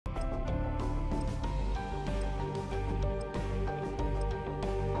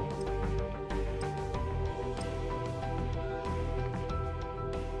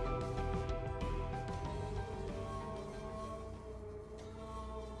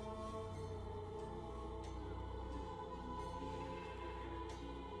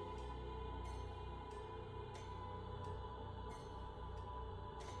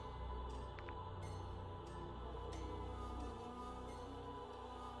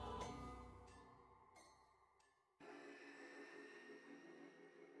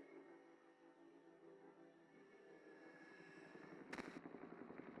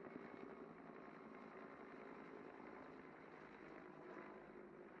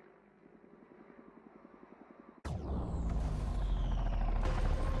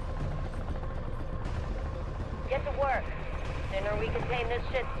work. The sooner we contain this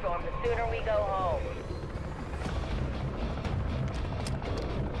shitstorm, the sooner we go home.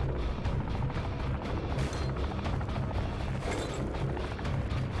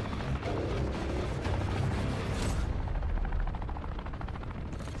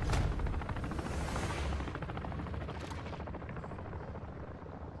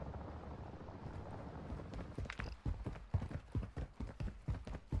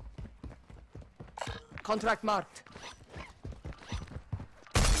 Contract marked.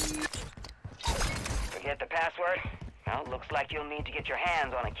 Forget the password? Well, looks like you'll need to get your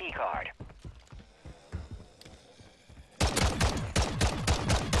hands on a key card.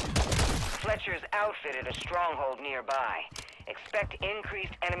 Fletcher's outfitted a stronghold nearby. Expect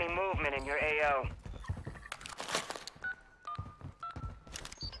increased enemy movement in your AO.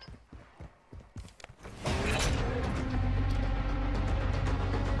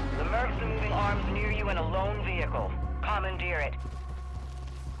 The Mercs are moving arms near you in a lone vehicle. Commandeer it.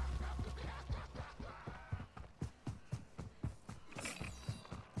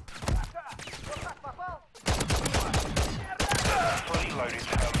 Fully loaded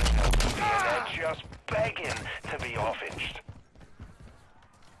terminus help and they're just begging to be offaged.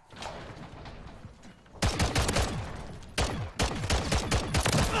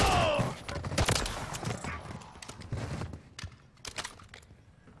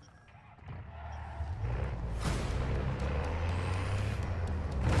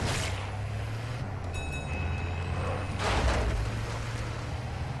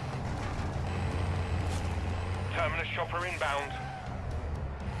 Terminus chopper inbound.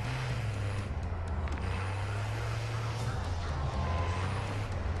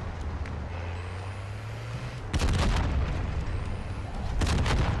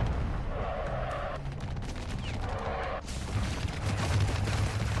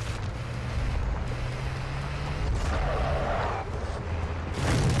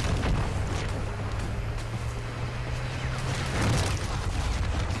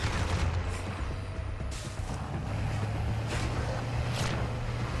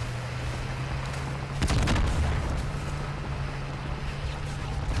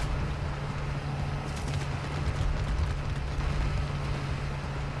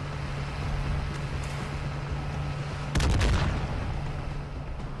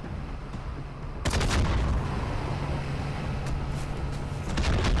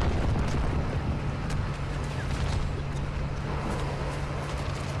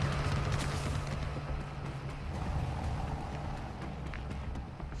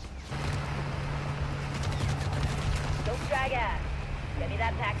 Drag ass. Get me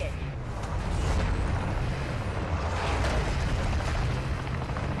that package.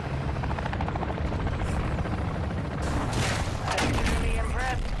 Really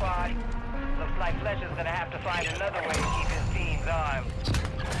impressed, squad. Looks like Fletcher's gonna have to find another way to keep his teams armed.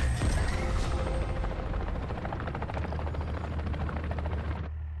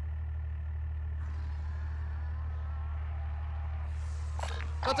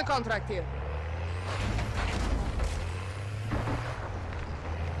 Got a contract here.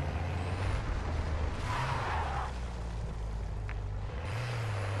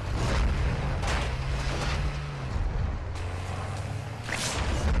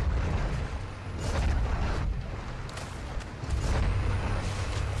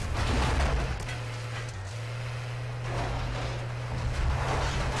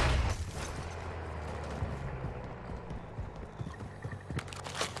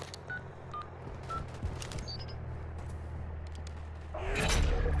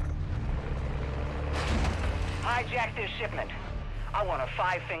 Hijack this shipment. I want a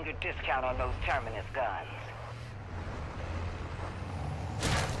 5-finger discount on those Terminus guns.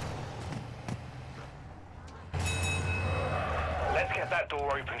 Let's get that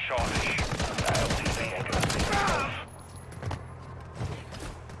door open sharpish. That LTV ain't gonna see enough.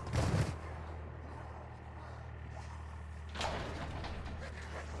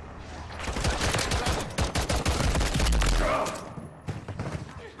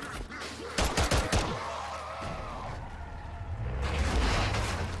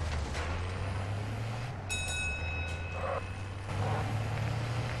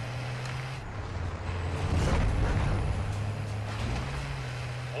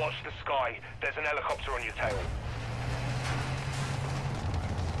 Watch the sky. There's an helicopter on your tail.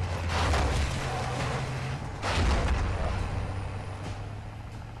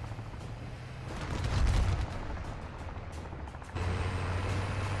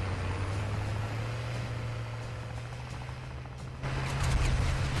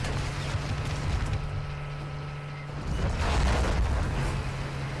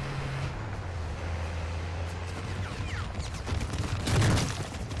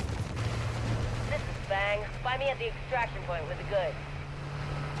 Find me at the extraction point with the goods.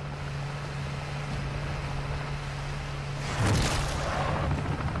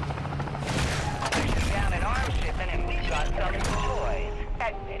 Down an arms shipment and we got some toys.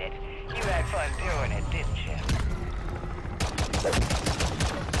 Admit it. You had fun doing it, didn't you?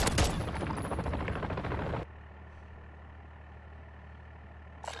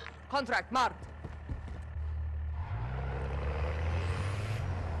 Contract marked.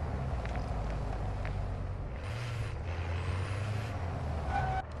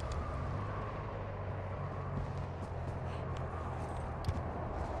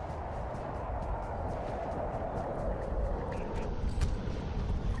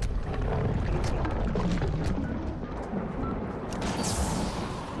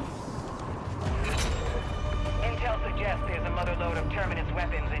 There's a mother load of Terminus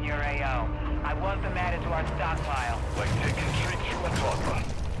weapons in your AO. I want them added to our stockpile. Like taking straight through a toddler.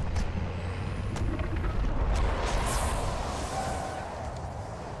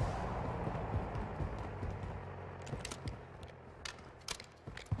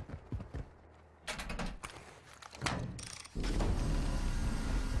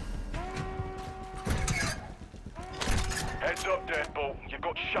 Heads up, Deadbolt. You've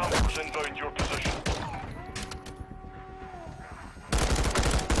got shambles inbound your position.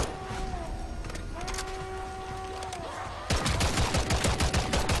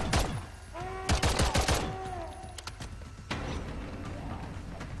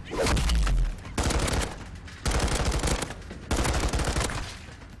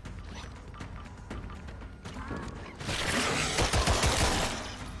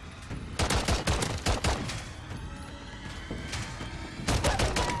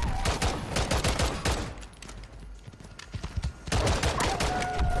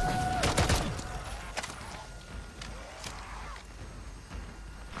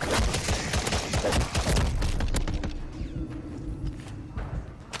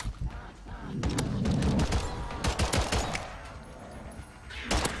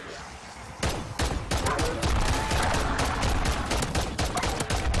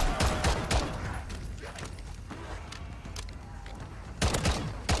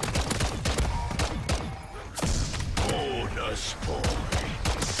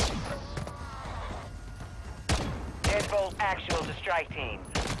 Deadbolt actual to strike team.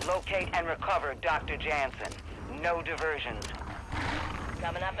 Locate and recover Dr. Jansen. No diversions.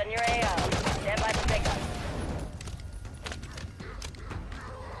 Coming up in your AO. Stand by for pickup.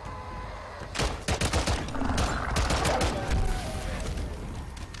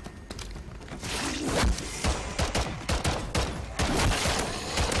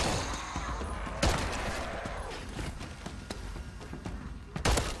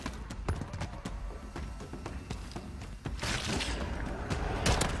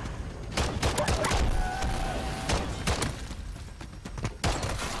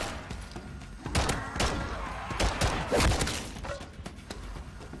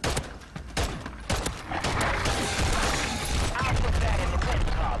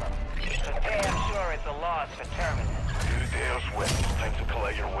 For Terminus. 2 days win. Time to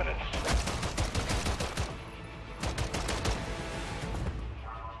collect your winnings.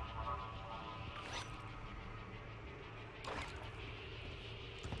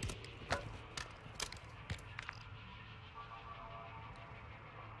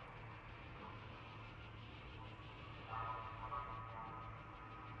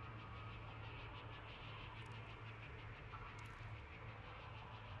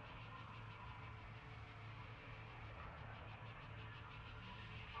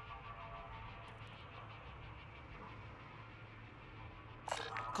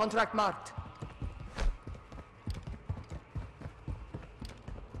 Contract marked.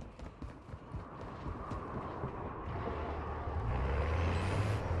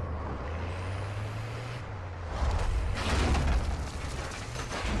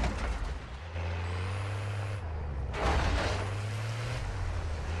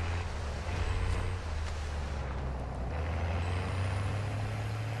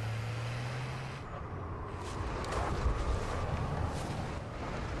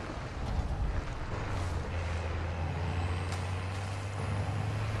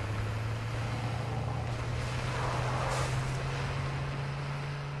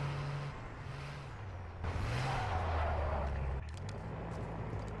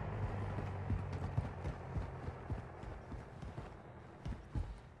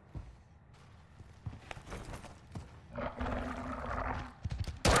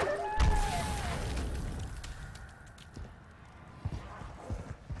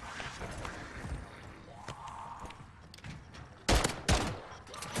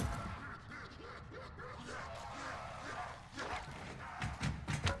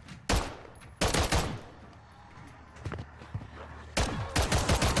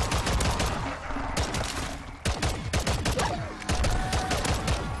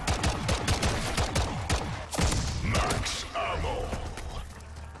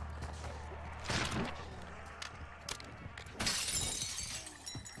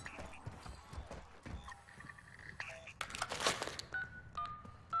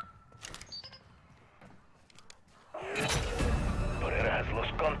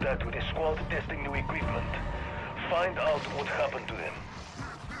 contact with a squad testing new equipment. Find out what happened to them.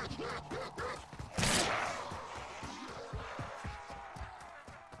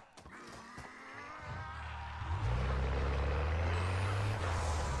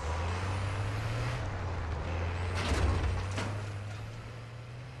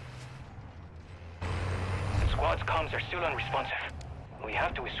 The squad's comms are still unresponsive. We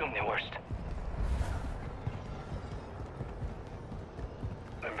have to assume the worst.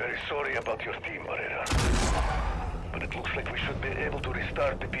 I'm very sorry about your team, Barrera. But it looks like we should be able to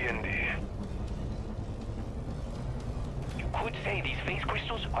restart the PND. You could say these phase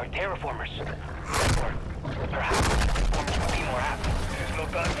crystals are terraformers. Or perhaps terraformers would be more apt. There's no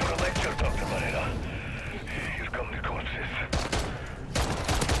time for a lecture, Dr. Barrera. Here come the corpses.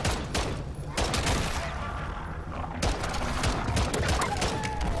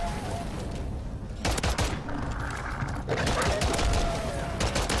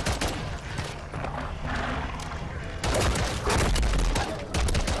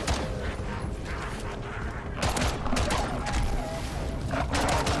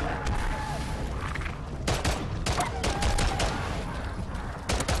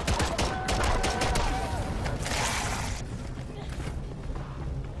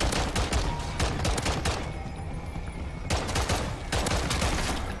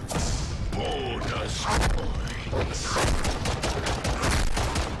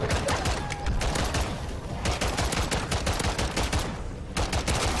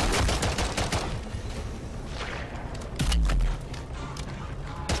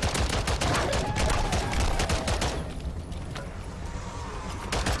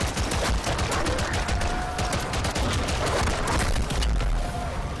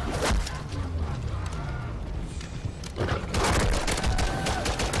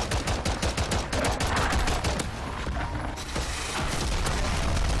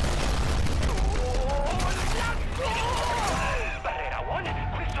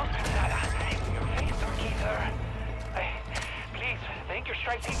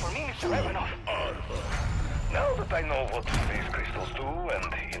 Now that I know what these crystals do,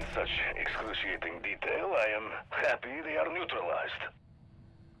 and in such excruciating detail, I am happy they are neutralized.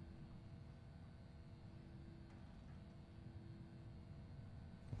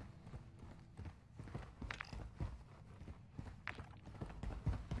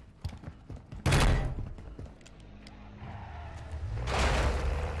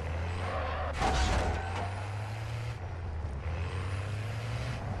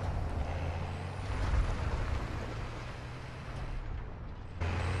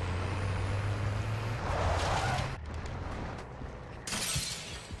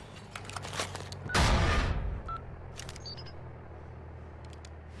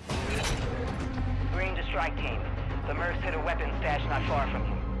 Strike team. The Mercs hit a weapons stash not far from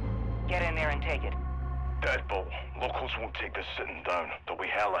you. Get in there and take it. Deadbolt. Locals won't take this sitting down. They'll be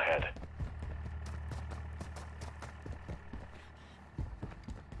hell ahead.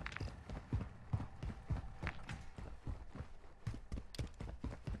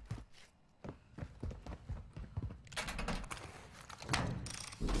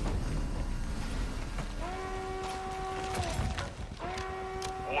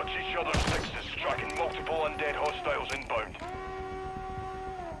 Watch each other's sixes, tracking multiple undead hostiles inbound.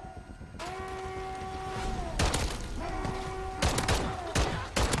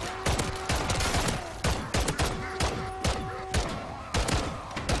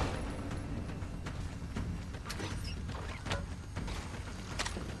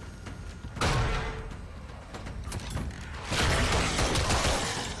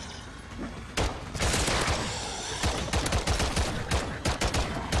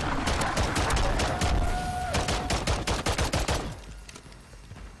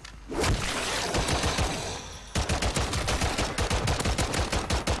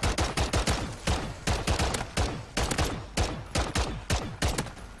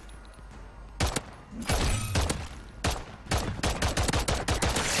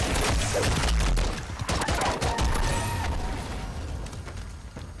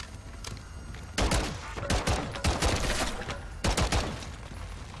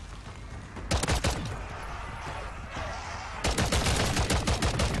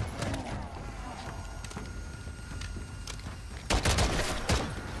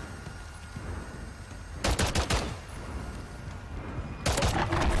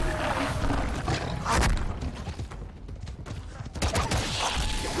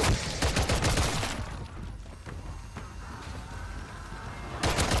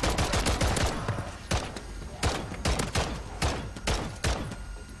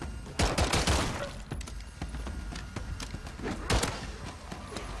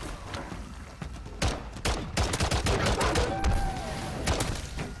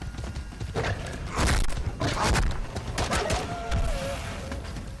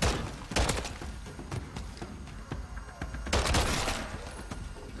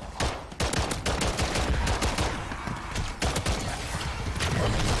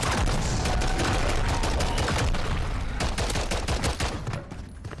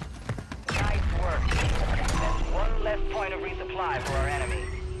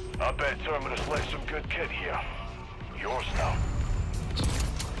 I bet Terminus left some good kit here. Yours now.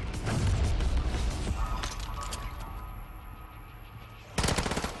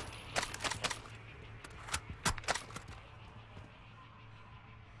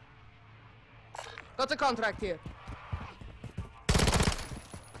 Got a contract here.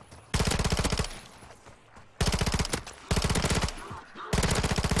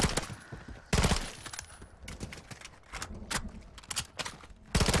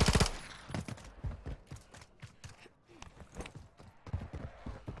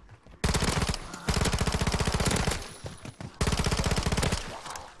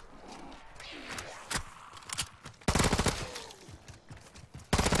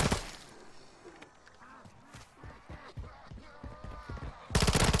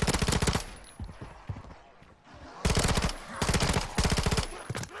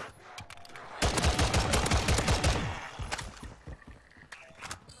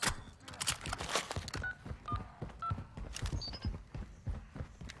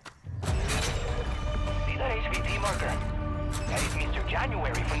 Marker. That is Mr.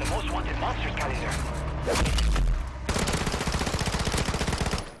 January from the Most Wanted Monsters calendar.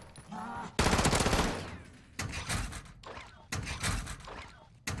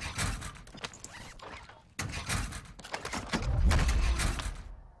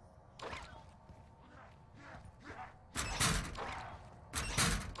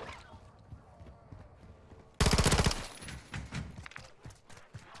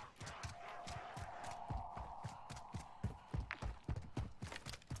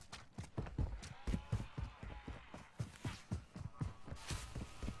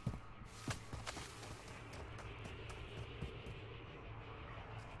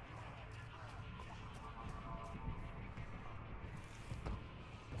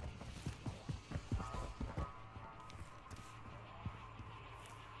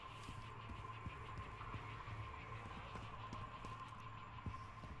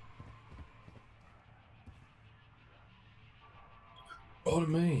 On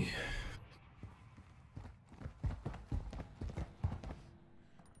me.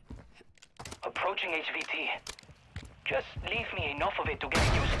 Approaching HVT. Just leave me enough of it to get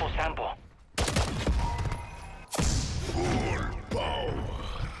a useful sample. Full power.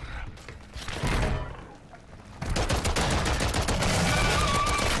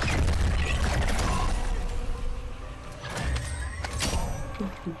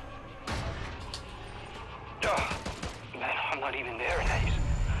 Man, I'm not even there and he's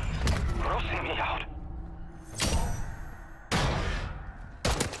grossing me out.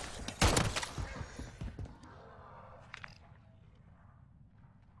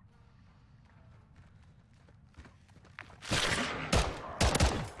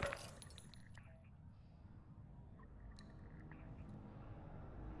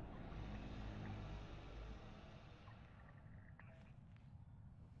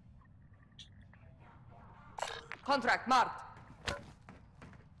 Contract marked.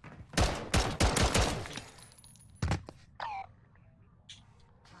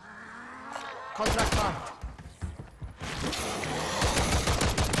 Contract marked.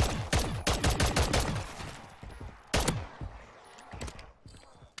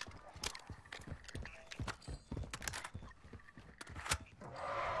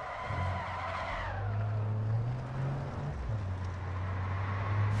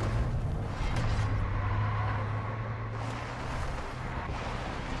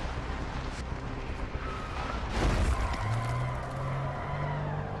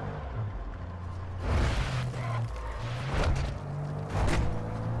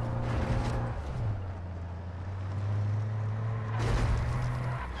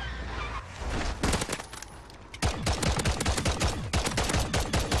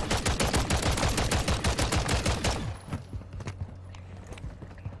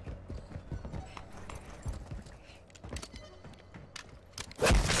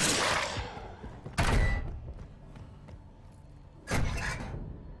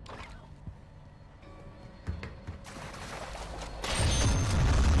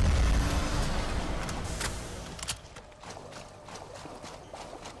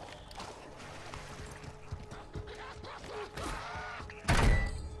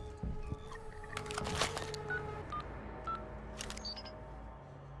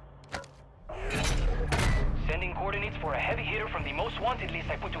 Sending coordinates for a heavy hitter from the Most Wanted list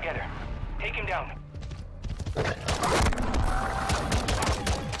I put together. Take him down.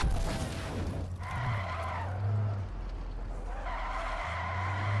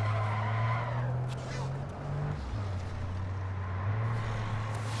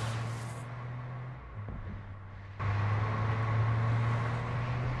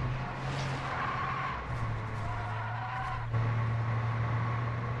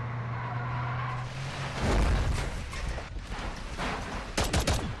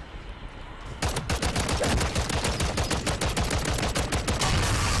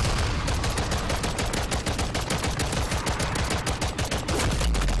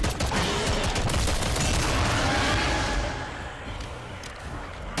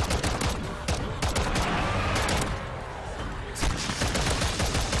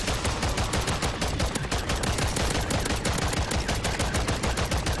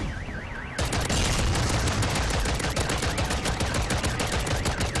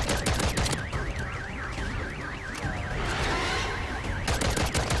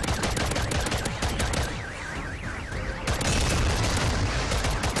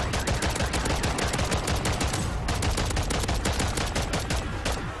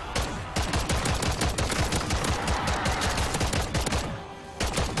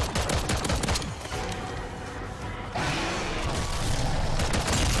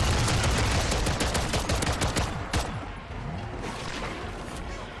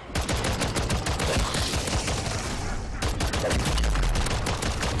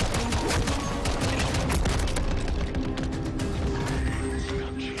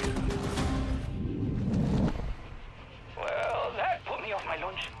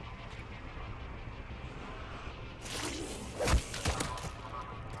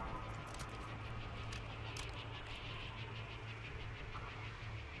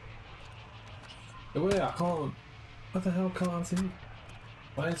 Wait, I can't. What the hell can't I see?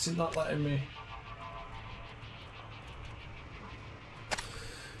 Why is it not letting me?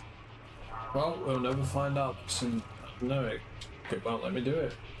 Well, we'll never find out. And no, it won't let me do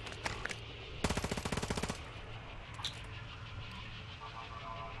it.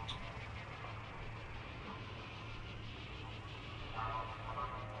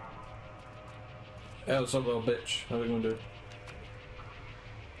 Hey, what's up, little bitch? How are we gonna do it?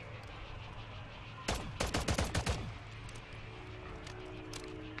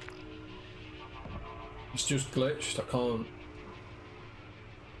 It's just glitched. I can't.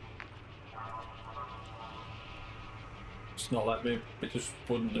 It's not let me. It just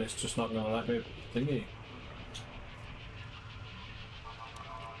wouldn't. It's just not gonna let me thingy.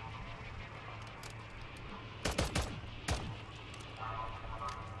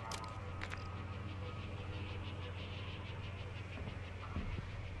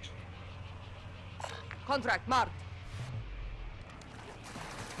 Contract marked.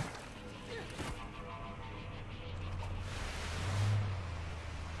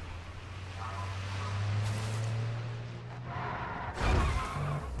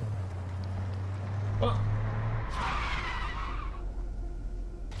 What?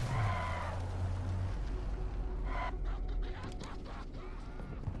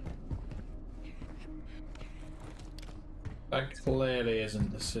 That clearly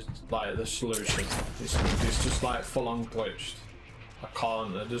isn't like the solution. It's just like full on glitched.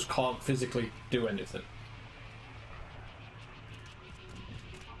 I just can't physically do anything.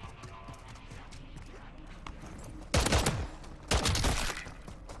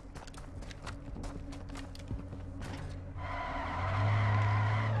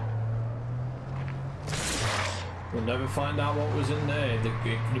 We'll never find out what was in there. It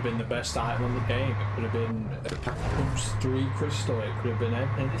could have been the best item on the game. It could have been a Pumps 3 crystal. It could have been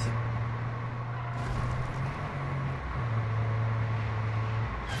anything.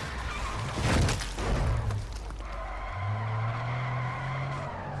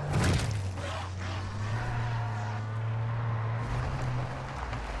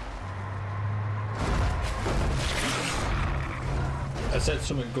 I said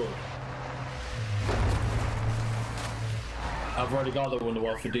something good. I've already got the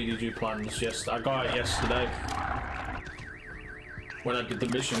Wonderwall for DDG plans. Yes, I got it yesterday when I did the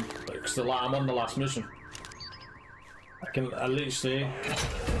mission. Because I'm on the last mission. I can at least see.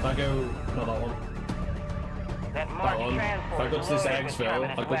 If I go, not that one. That One. If I go to this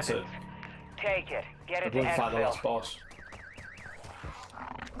exfil, I go to. Take it. Get I it go to and fight the last exfil. boss.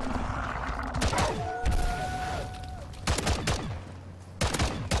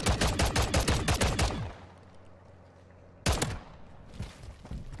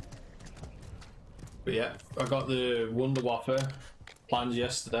 But yeah, I got the Wonder Waffle plans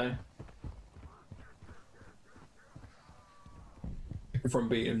yesterday from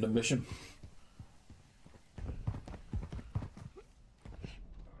beating the mission.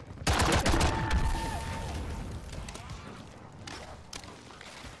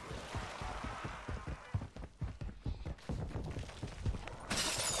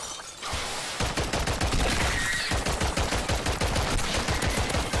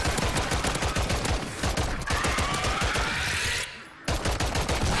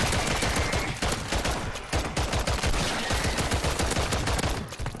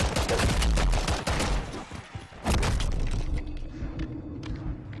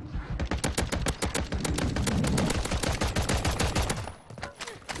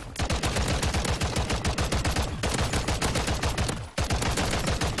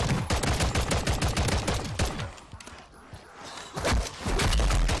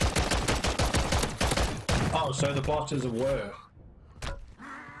 So the bosses were.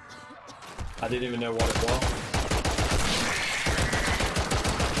 I didn't even know what it was.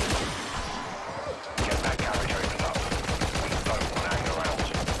 Get that carriage opened up. We don't want to hang around.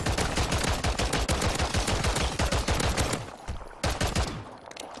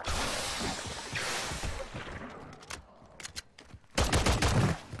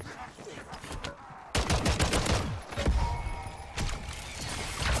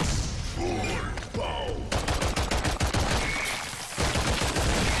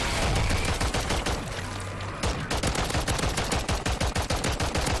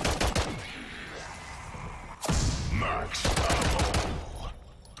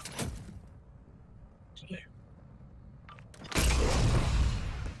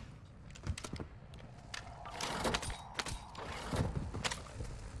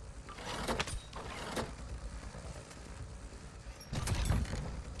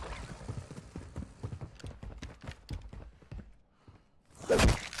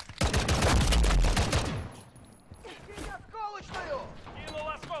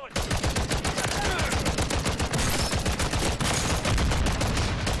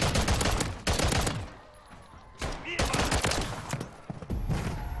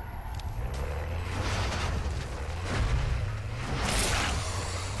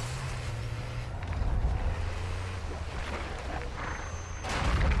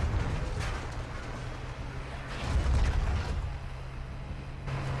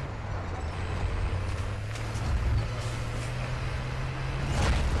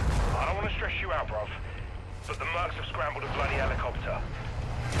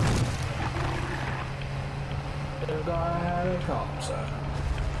 got a helicopter.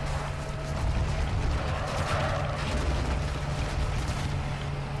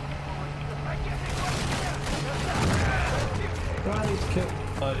 Do I need to kill?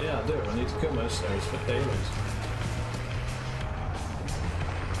 Yeah, I do. I need to kill mercenaries for dailies.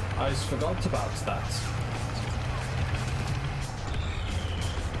 I just forgot about that.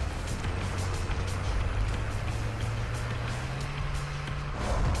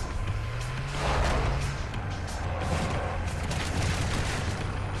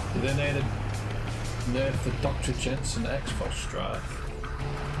 Did they nerf the Dr. Jensen X-Force drive?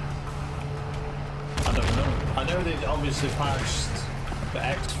 I don't know. I know they obviously patched the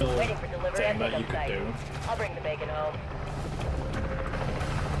exfil Waiting for delivery thing at that you pickup could site. do. I'll bring the bacon home.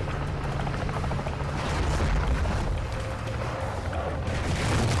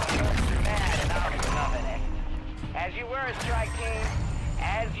 Mad and I'm loving it. As you were, Strike Team.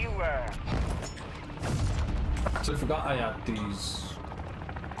 As you were. So I forgot I had these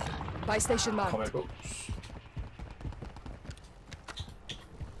Buy station marked. comic books.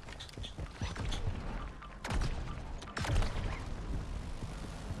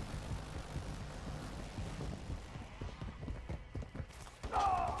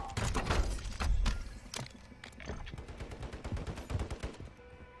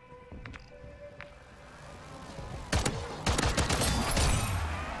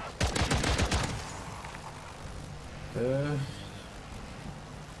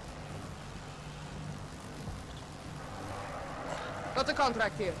 Got a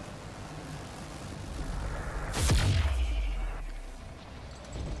contract here.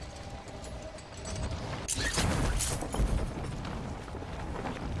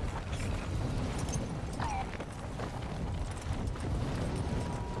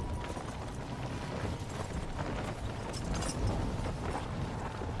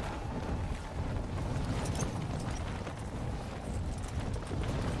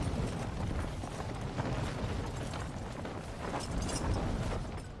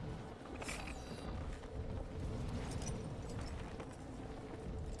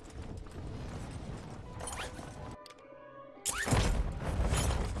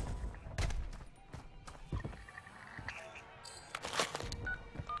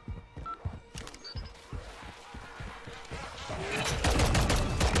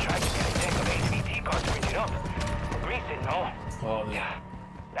 Oh, Yeah,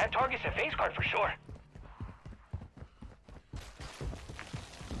 that target's a face card for sure.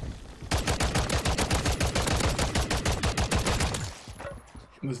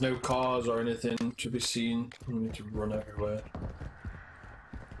 there's no cars or anything to be seen. We need to run everywhere.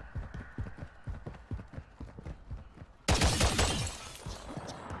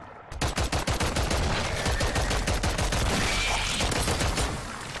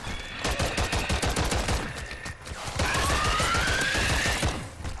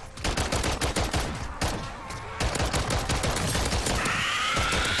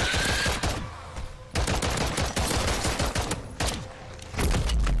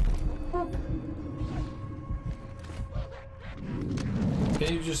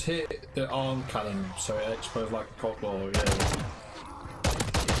 Can you just hit the arm cannon so it explodes like a cockball? Yeah.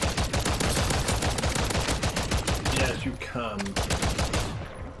 Yes, you can.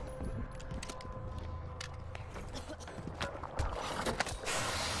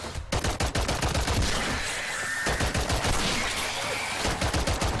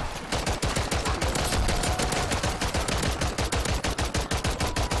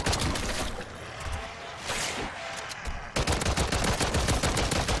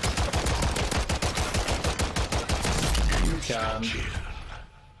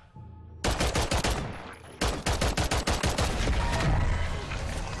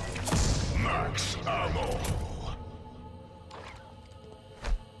 Max ammo.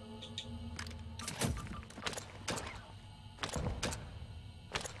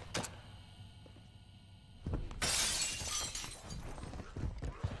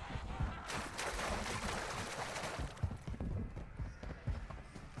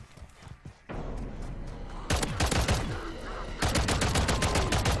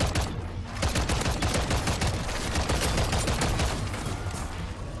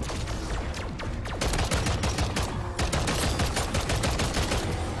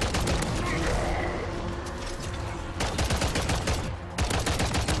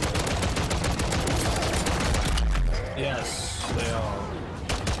 Yes, they are.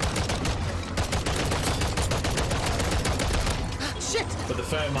 Shit! But the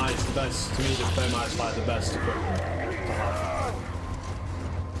thermite's the best. To me, the thermite's like the best equipment to have.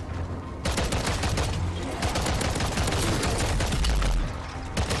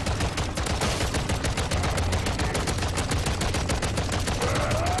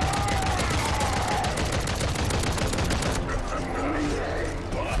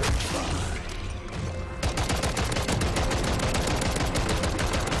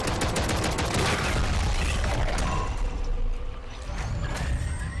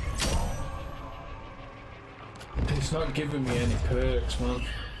 It's not giving me any perks, man.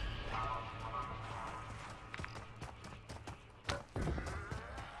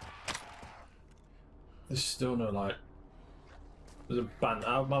 There's still no like. There's a band.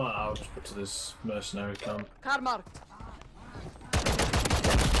 I'll just put to this mercenary camp. Car marked.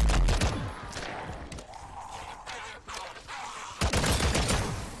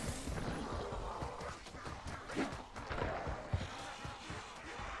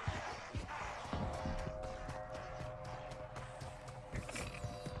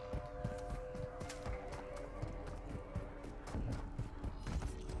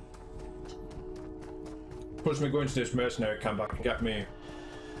 Push me going to this mercenary camp. I can get me.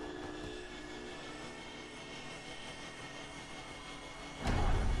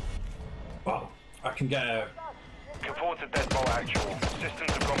 Well, I can get a. Reported deadbolt actual.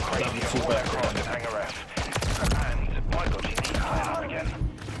 Systems have gone crazy Level 2 all across in Hangar F. And my god, you need to clean up again.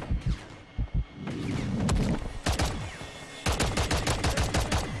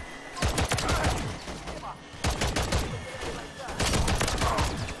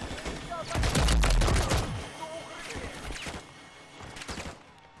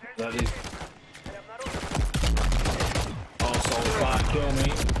 That is. Also, fire kill me.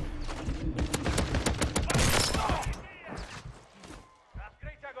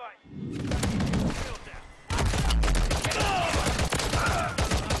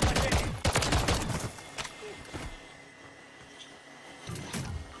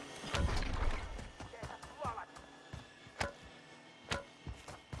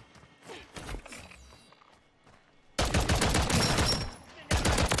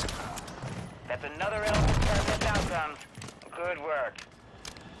 That's another element of permanent outcomes. Good work.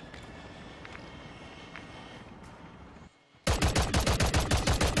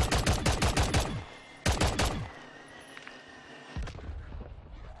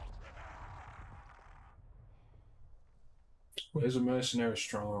 Where's a mercenary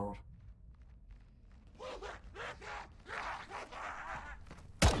stronghold?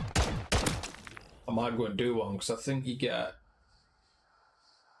 I might go and do one because I think you get.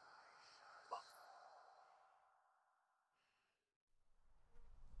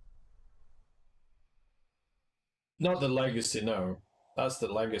 Not the legacy, no. That's the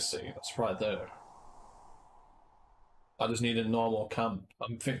legacy. That's right there. I just need a normal camp.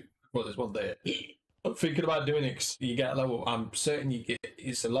 I'm thinking. Well, there's one there. I'm thinking about doing it 'cause you get a level. I'm certain you get.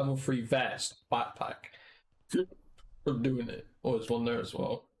 It's a level 3 vest backpack. From doing it. Oh, there's one there as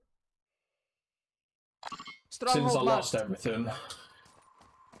well. Since I Stronghold lost marked. everything.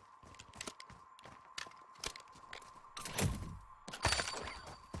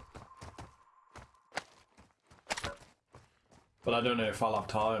 But I don't know if I'll have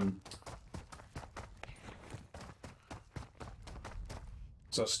time.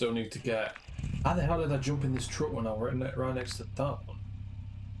 So I still need to get. How the hell did I jump in this truck when I was right next to that one?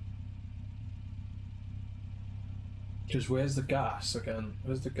 Because where's the gas again?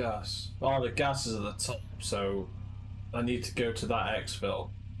 Where's the gas? Oh, the gas is at the top, so I need to go to that exfil.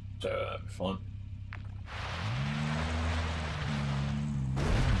 So that'll be fun.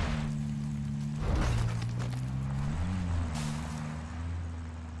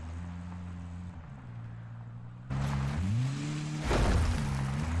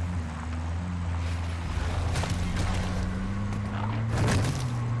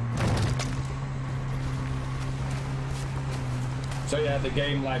 So yeah, the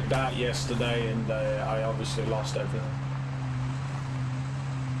game like that yesterday, and I obviously lost everything.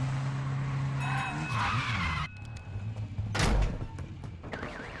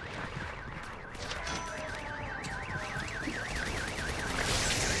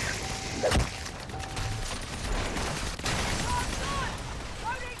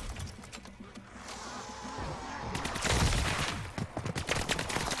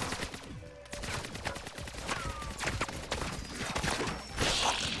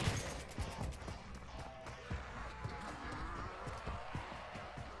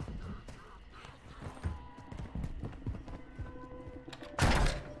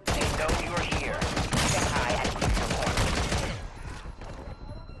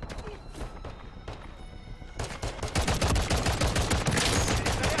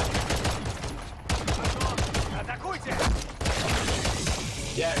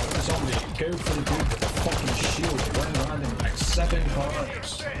 Yeah, zombie, go for the dude with the fucking shield, running around in like 7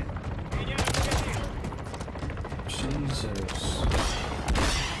 cars. Jesus.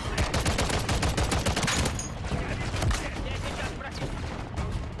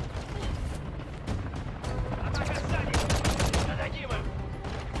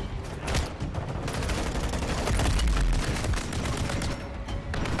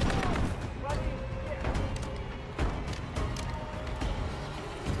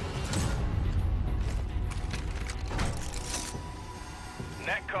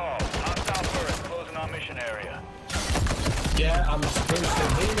 Attack call. Hostile turret closing our mission area. Yeah, I'm supposed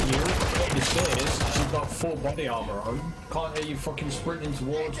to hear you up the stairs. She's got full body armor on. Can't hear you fucking sprinting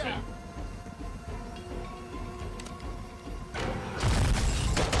towards me.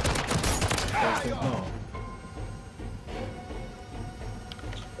 No.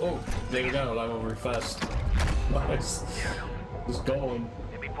 Oh, there we go, like over fast. Nice. It's going.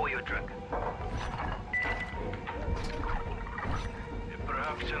 Let me pour you a drink.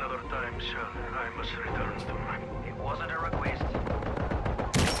 Perhaps another time, sir. I must return to my... It wasn't a request.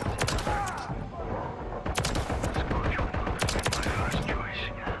 Scorpion would have been my first choice.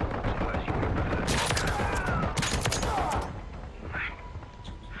 Suppose you would prefer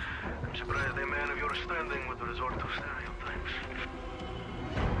I'm surprised a man of your standing would resort to stereotypes.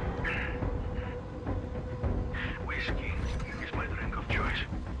 Whiskey is my drink of choice.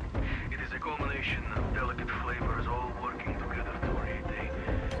 It is a culmination of delicate flavors all working together to create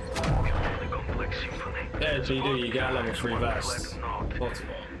a complex symphony. Yeah, GD, you got a level 3 vest. Lots of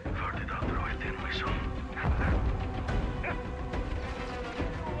it. Farted out through it in my son.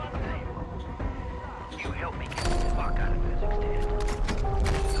 You help me get the fuck out of Kazakhstan.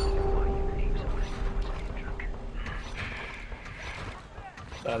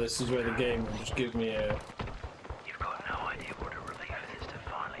 This is where the game will just give me a... You've got no idea what a relief it is to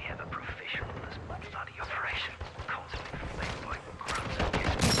finally have a professional in this bloody operation. Constantly flanked by grunts and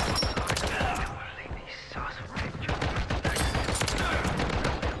leave these sus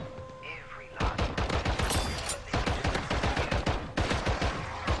every last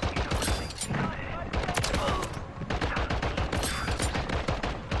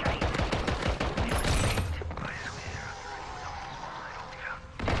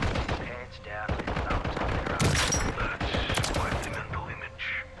heads down with thumbs on their own. That's quite the mental image.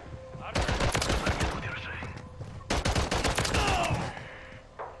 I get what you're saying.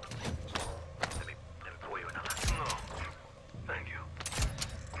 Let me pour you another. No, thank you.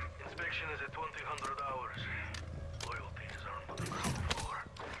 Inspection is at 2000 hours. Loyalty is earned on the ground floor.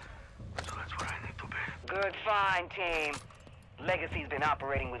 So that's where I need to be. Good find, team. Legacy's been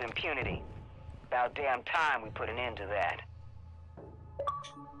operating with impunity. About damn time we put an end to that.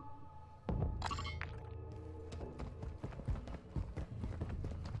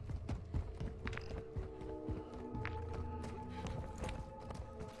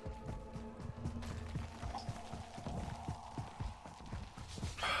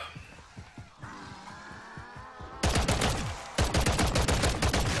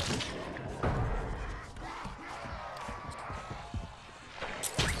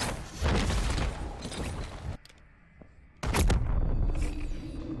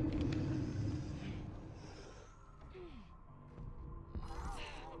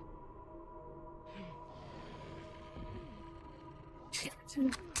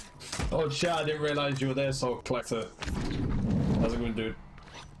 Oh shit, I didn't realize you were there, Soul Collector. How's it going, dude?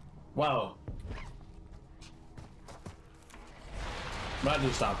 Wow. That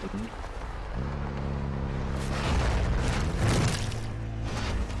just happened.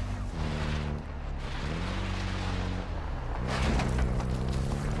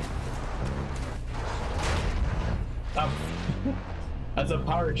 As a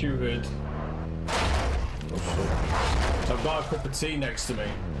parachuted. Oh shit. I've got a cup of tea next to me.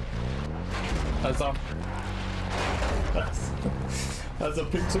 As I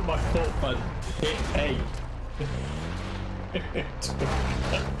picked up my cup and hit A. It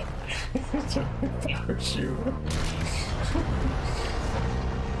took a parachute.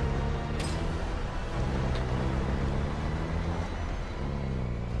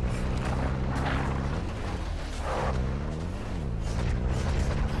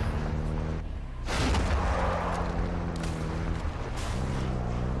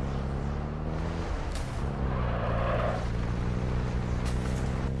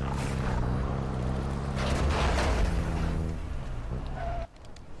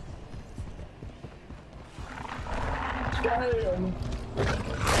 Damn.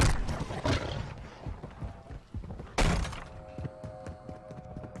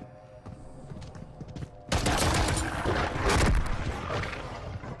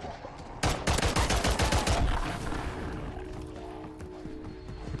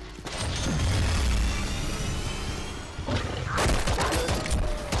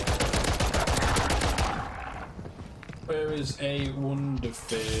 Where is a Wonder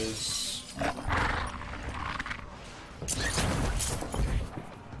Fizz?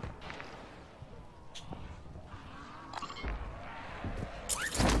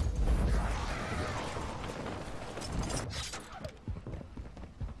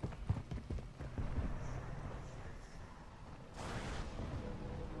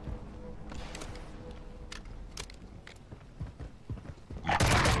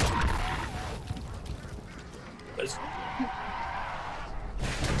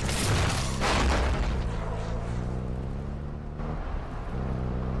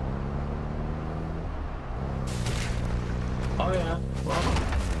 Oh yeah. Well,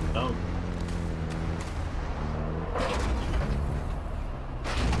 no.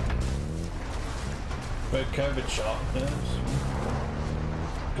 But COVID shot, yes.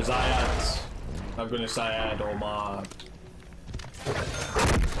 Because I'm gonna say I had all my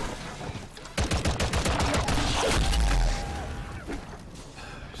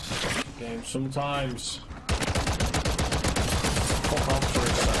game sometimes. Fuck off for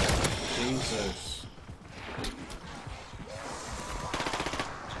a second. Jesus.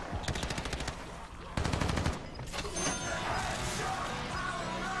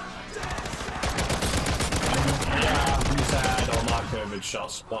 COVID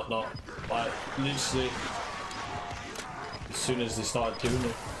shots, whatnot, like literally as soon as they started doing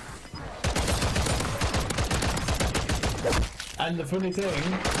it. And the funny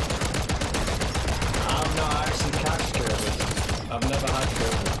thing, I've not actually catched COVID. I've never had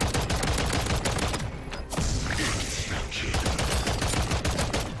COVID.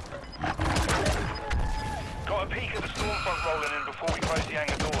 Got a peek of the storm front rolling in before we close the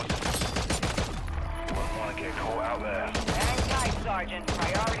hangar doors. Wouldn't want to get caught out there. Sergeant,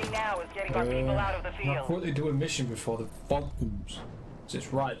 priority now is getting our people out of the I field. thought they'd do a mission before the fog comes. So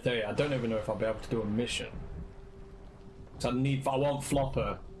it's right there. I don't even know if I'll be able to do a mission. So I want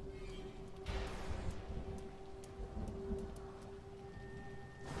Flopper.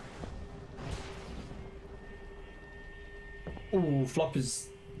 Ooh, Flopper's...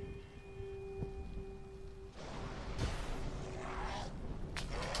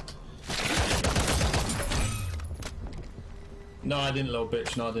 No, I didn't, little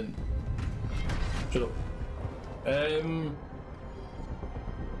bitch. No, I didn't. Shut up. I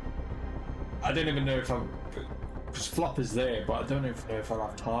don't even know if I'm... Because Flopper's there, but I don't even know if I'll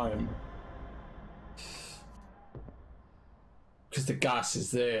have time. Because the gas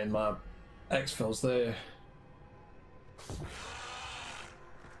is there and my exfil's there.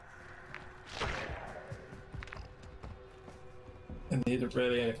 And there isn't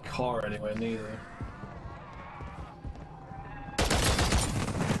really any car anywhere neither.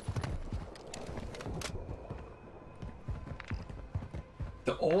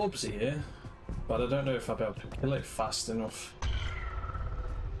 The orb's here, but I don't know if I'll be able to kill it fast enough.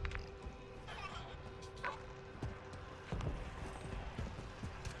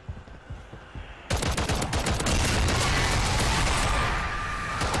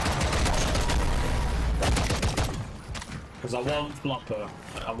 Because I want Flopper.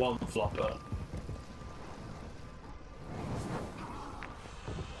 I want Flopper.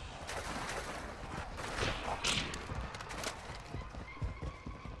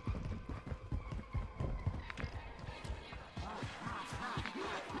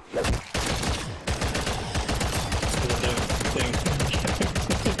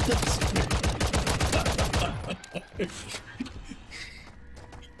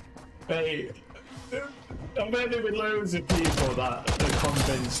 Hey, I'm betting with loads of people that are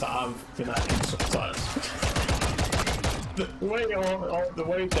convinced that I'm connected sometimes. The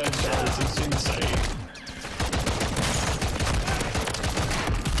way Deadshot is, it's insane.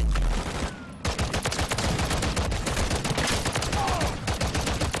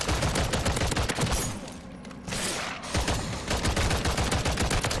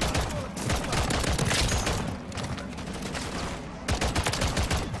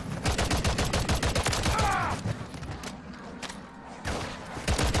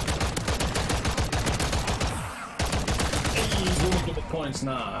 Points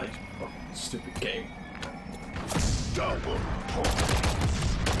now, stupid game. Double point.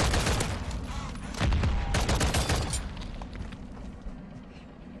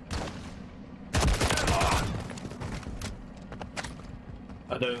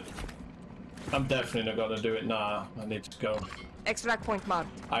 I'm definitely not gonna do it now. I need to go. Extract point marked.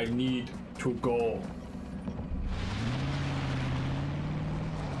 I need to go.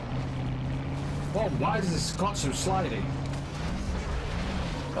 Whoa, why is this got so sliding?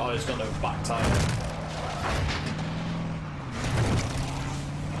 Oh, it's got no back tire.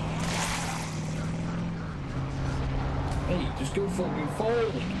 Hey, just go fucking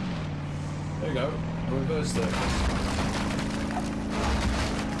forward. There you go. Reverse there.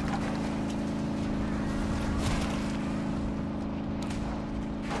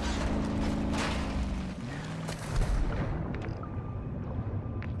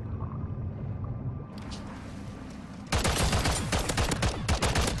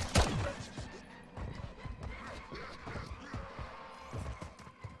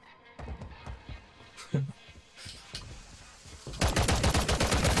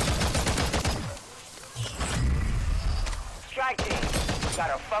 Strike team, we've got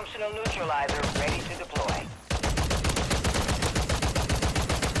a functional neutralizer ready to deploy.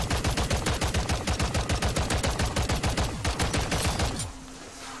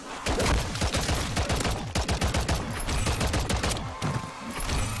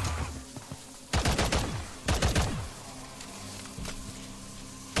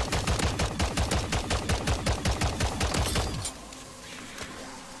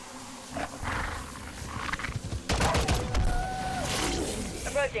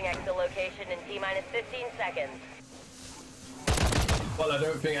 Approaching exit location in T-minus 15 seconds. Well, I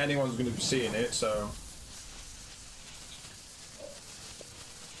don't think anyone's going to be seeing it, so...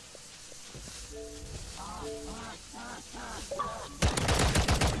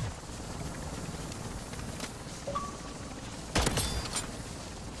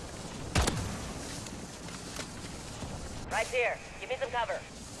 Right here. Give me some cover.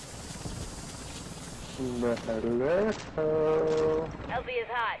 LZ is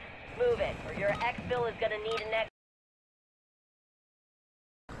hot. Move it, or your exfil is gonna need an ex.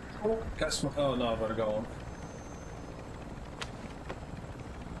 Guess my... Oh no, I've got to go on.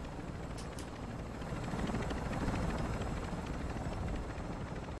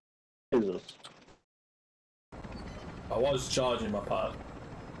 Jesus. I was charging my pad.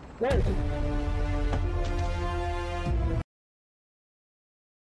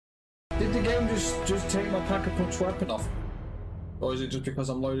 Did the game just take my pack-a-punch weapon off? Or is it just because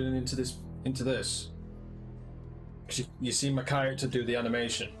I'm loading into this? Because you see my character do the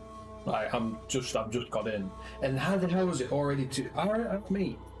animation. Like I've just got in. And how the hell is it already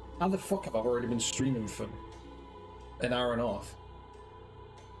me? How the fuck have I already been streaming for an hour and a half?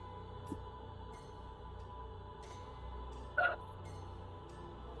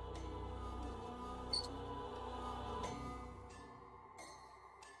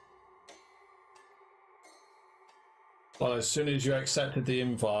 Well, as soon as you accepted the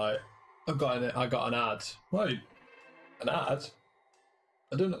invite, I got an ad. Wait, an ad?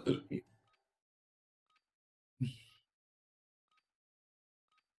 I don't know.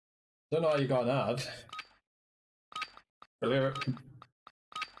 Don't know how you got an ad.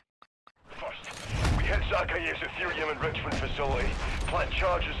 First, we hit Zakayev's Ethereum enrichment facility, plant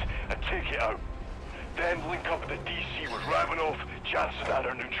charges, and take it out. Then link up at the DC with Ravenov, Jansen, and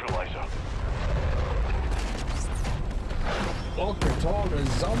our neutralizer. Look at all the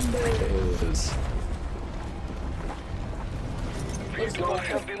zombies! We don't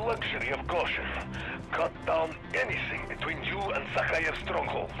have the luxury of caution. Cut down anything between you and Zakayev's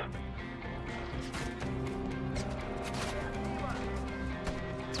stronghold.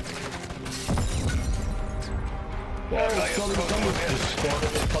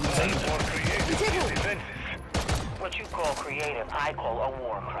 What you call creative, I call a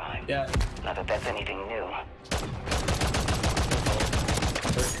war crime. Yeah. Not that that's anything new.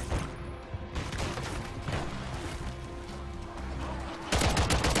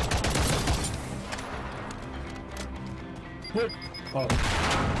 Oh.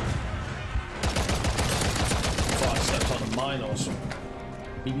 I stepped on a mine or something.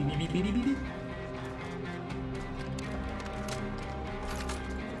 Beep, beep, beep, beep, beep, beep.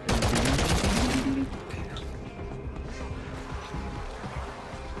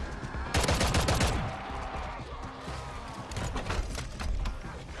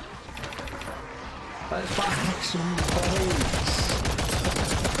 Let's back some boats.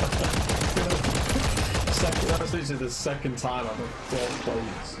 That's literally the second time I've bought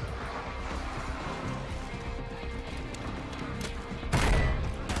boats.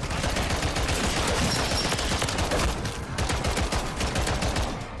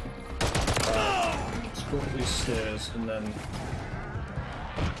 Let's go up these stairs and then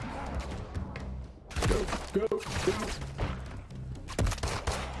go.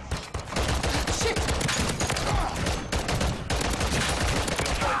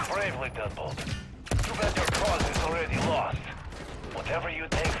 Bravely, Deadbolt. Too bad your cause is already lost. Whatever you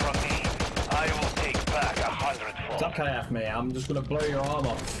take from me, I will take back 100-fold. It's okay, F me. I'm just gonna blow your arm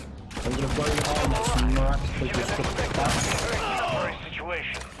off. I'm gonna blow your arm off miraculously just for that.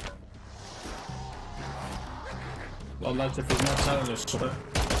 Situation. Unless if he's not telling us so.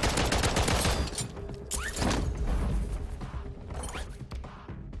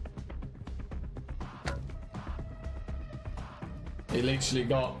 He literally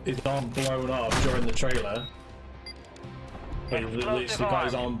got his arm blown off during the trailer. He literally got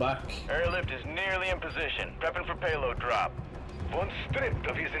his arm back. Airlift is nearly in position, prepping for payload drop. Once stripped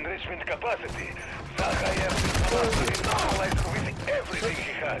of his enrichment capacity, Zakhayev is neutralized with everything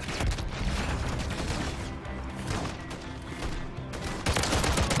he has.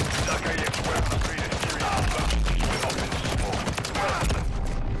 Zakhayev's weapons read Ethereum with open smoke.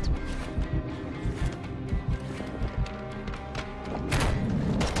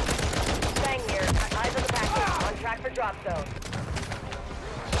 Eyes on the package. On track for drop zone.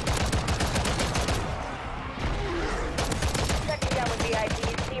 Checking down with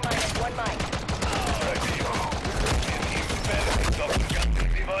VIPs. T-minus 1 mic. The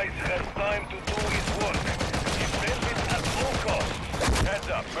device has time to do its work. Defend it at all costs. Heads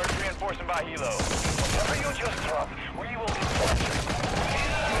up. Merc reinforcing by helo. Whatever you just dropped, we will be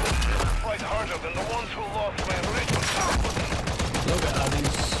captured.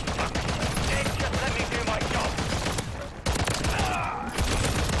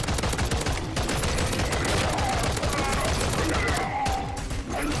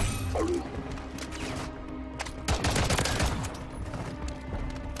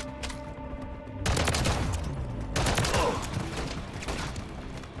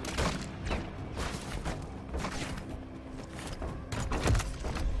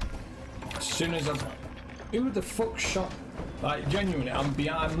 soon as I'm... Who the fuck shot? Like, genuinely, I'm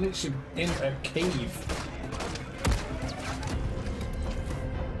literally in a cave.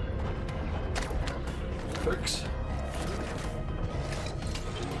 Pricks.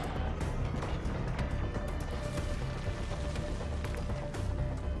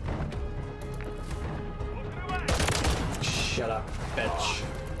 Shut up, bitch.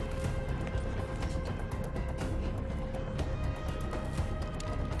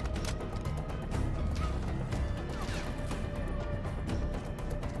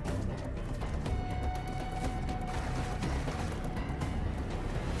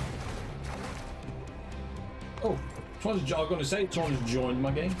 Oh, I'm going to say someone's joined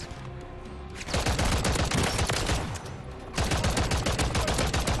my game.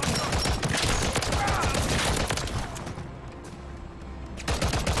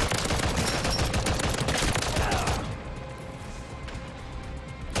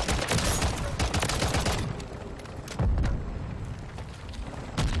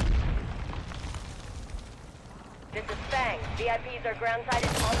 This is Fang. VIPs are ground-sided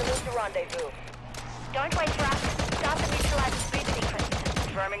on the move to rendezvous. Don't wait for us. Start the neutralizer speed sequence.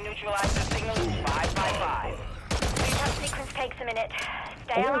 Confirming neutralizer signal is 555. Reboot sequence takes a minute.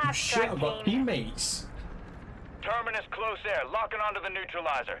 Stay Oh alive, shit, strike I've got team. teammates. Terminus close air, locking onto the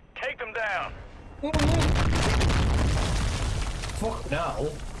neutralizer. Take them down. Fuck now.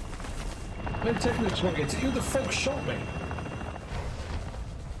 I'm taking the target. Who the fuck shot me?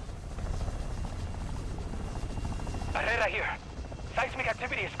 Ahead here. Seismic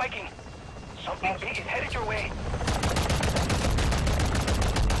activity is spiking. Something big is headed your way.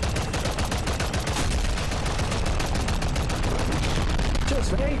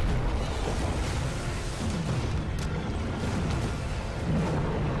 Just me.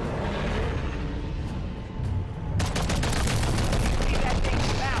 See that thing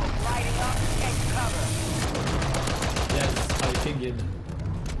mouth lighting up? Take cover. Yes, I figured.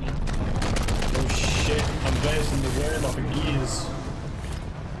 Oh shit, I'm versing the world off of gears.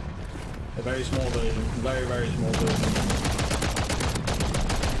 A very small version. Very, very small version.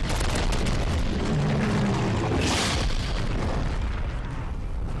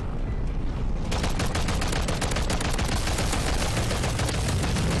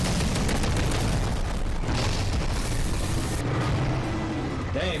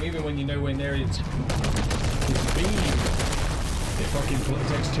 Damn, even when you know when there is beam, it fucking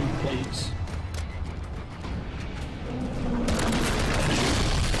takes 2 plates.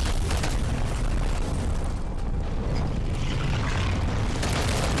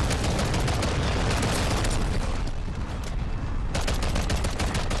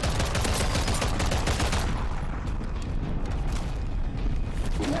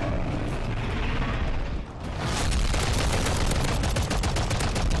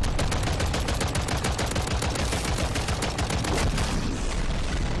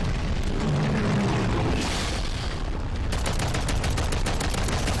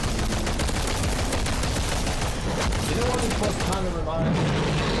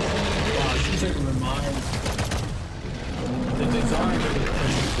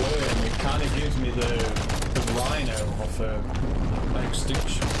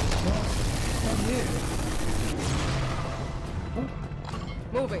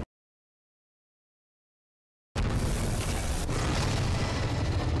 Moving.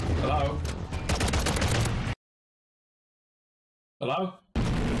 Hello? Hello?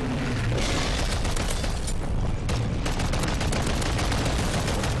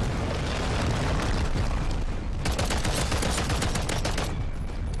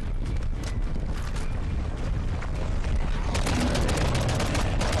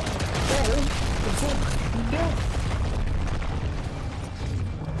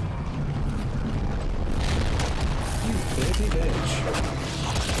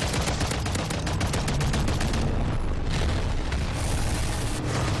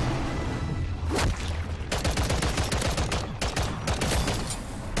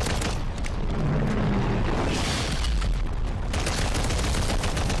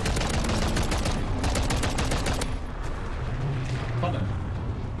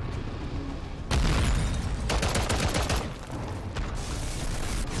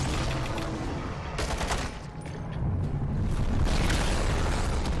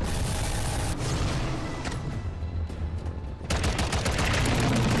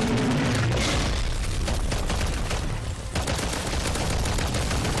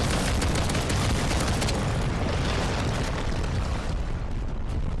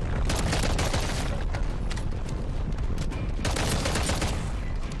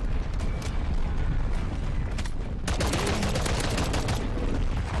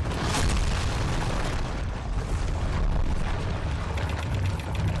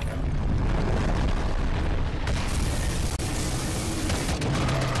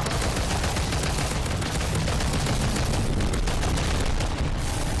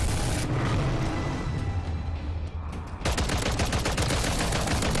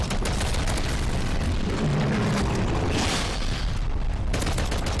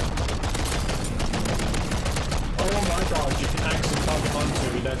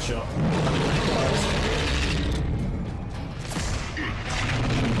 headshot.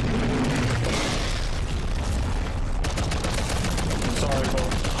 Sorry,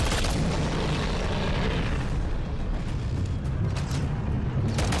 boss.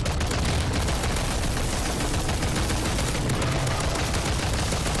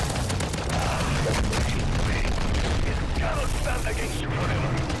 Cannot stand against you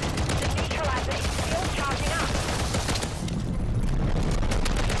forever. The neutralizer is still charging up.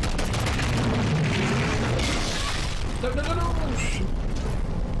 No, no, no, no!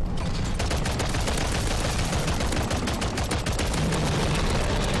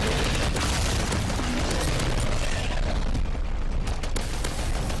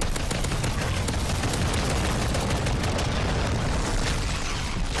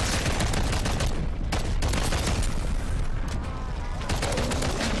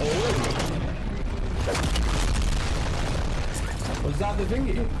 Was that the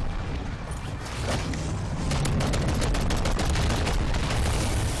thingy?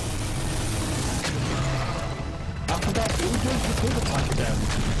 I forgot who does the quick attack again.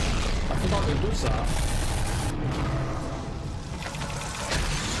 I forgot who does that.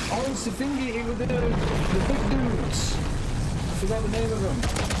 Oh, it's the thingy with the big dudes. I forgot the name of them.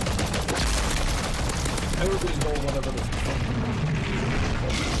 Everybody's got whatever the fuck.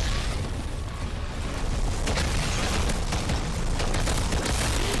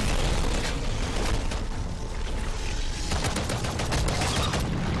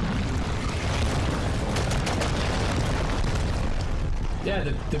 Yeah,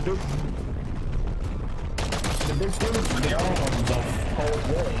 the big dudes with the arms off Cold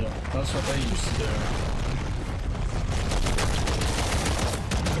War. That's what they used to do.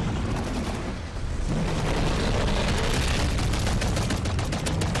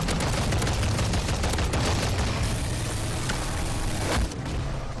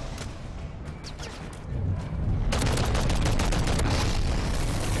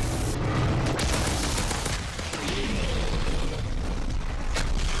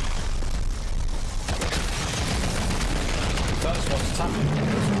 That's what's happening.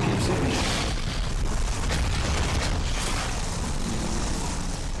 That's what keeps hitting.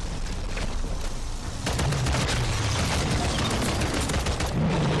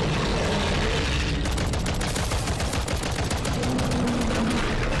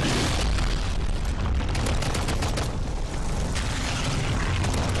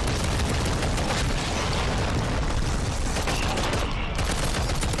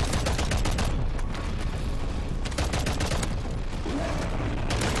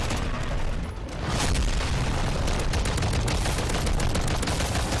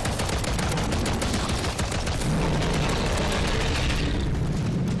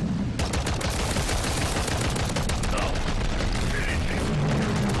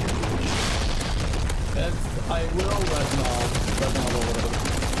 I will red knob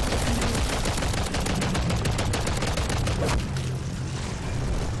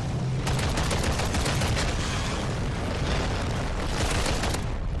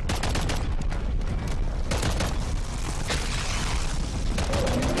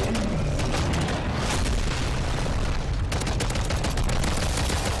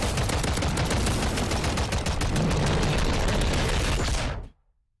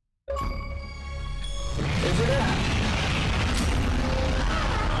over there.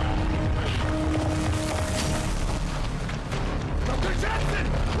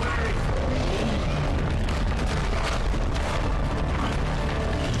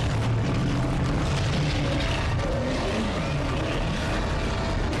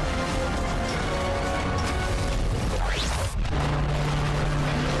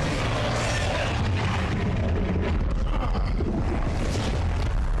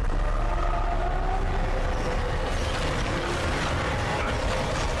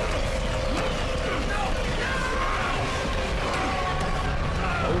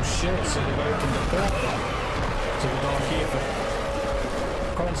 Shit, so they've opened the portal to the dark ether.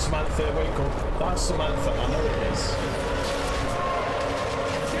 Come on, Samantha, wake up. That's Samantha, I know it is.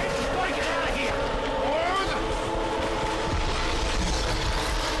 Get out of here!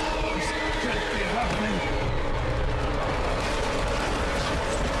 This can't be happening.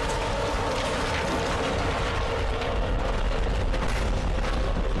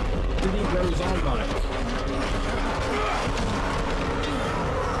 Did he grow his arm back?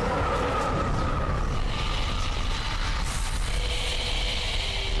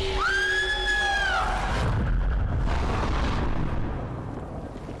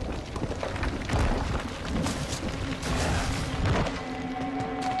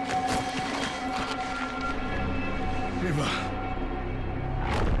 Eva.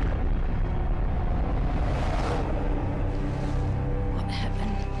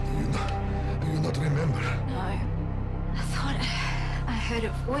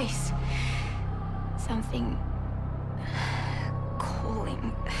 voice. Something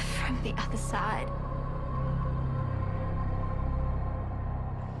calling from the other side.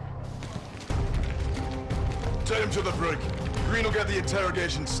 Take him to the brig. Green will get the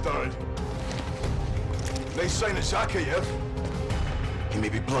interrogation started. Nice sign of Zakayev. He may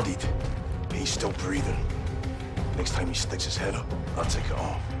be bloodied, but he's still breathing. Next time he sticks his head up, I'll take it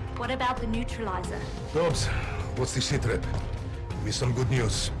off. What about the neutralizer? Dobbs, what's the sit-rep? Give me some good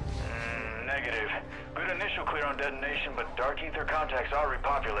news. Negative. Good initial clear on detonation, but dark ether contacts are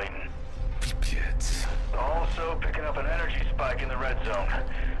repopulating. Shit. Also picking up an energy spike in the red zone.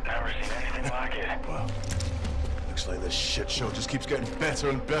 Never seen anything like it. Well, looks like this shit show just keeps getting better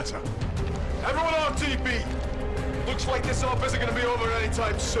and better. Everyone on TP! Looks like this op isn't gonna be over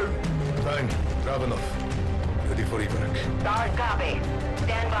anytime soon. Fine. Grab enough. Ready for evac. Hard copy.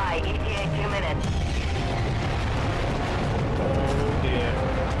 Stand by. ETA 2 minutes. Oh dear.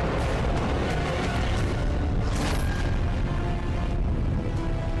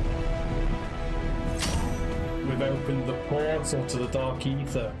 We've opened the portal to the dark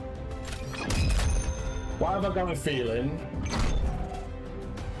ether. Why have I got a feeling?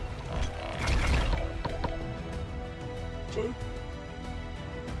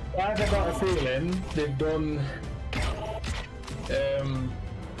 Why have I got a feeling they've done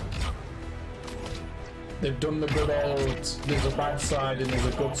the good old, there's a bad side and there's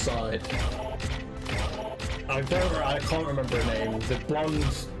a good side. I can't remember her name. The blonde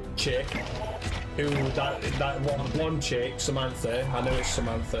chick, who that one blonde chick, Samantha. I know it's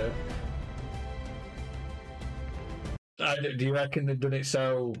Samantha. Do you reckon they've done it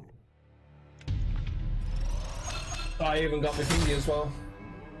so? I even got my thingy as well.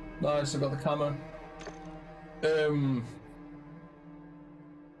 Nice, I got the camera.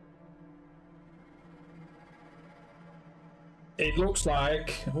 It looks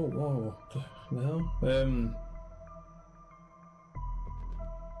like. Oh, whoa. No.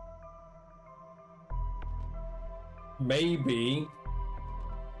 Maybe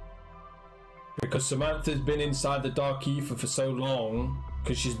because Samantha's been inside the dark ether for so long,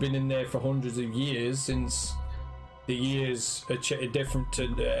 because she's been in there for hundreds of years, since the years are different to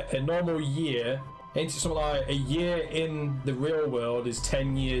a normal year. Ain't it something like a year in the real world is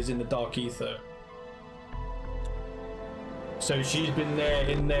 10 years in the dark ether? So she's been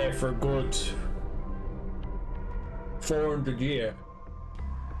in there for a good 400 years.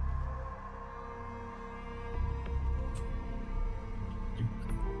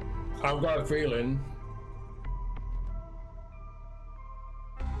 I've got a feeling.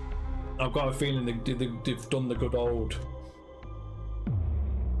 They've done the good old.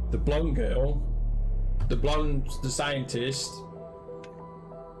 The blonde girl, the scientist.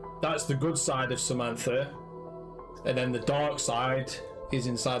 That's the good side of Samantha, and then the dark side is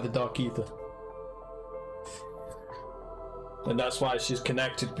inside the dark ether, and that's why she's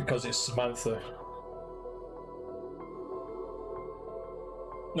connected, because it's Samantha.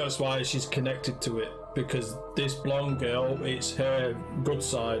 That's why she's connected to it, because this blonde girl, it's her good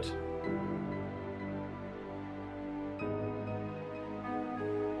side.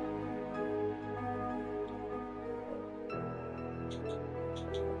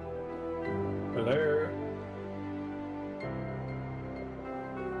 Hello?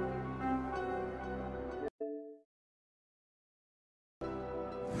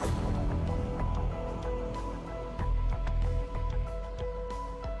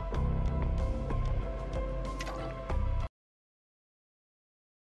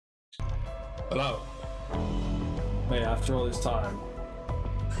 Hello. Hey, after all this time.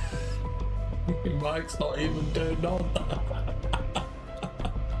 Your mic's not even turned on.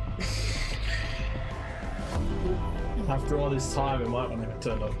 After all this time, it might not even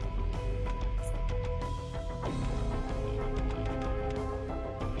turn on.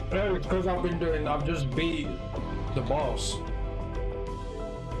 No, it's because I've just beat the boss.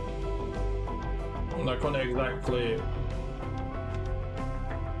 And I couldn't exactly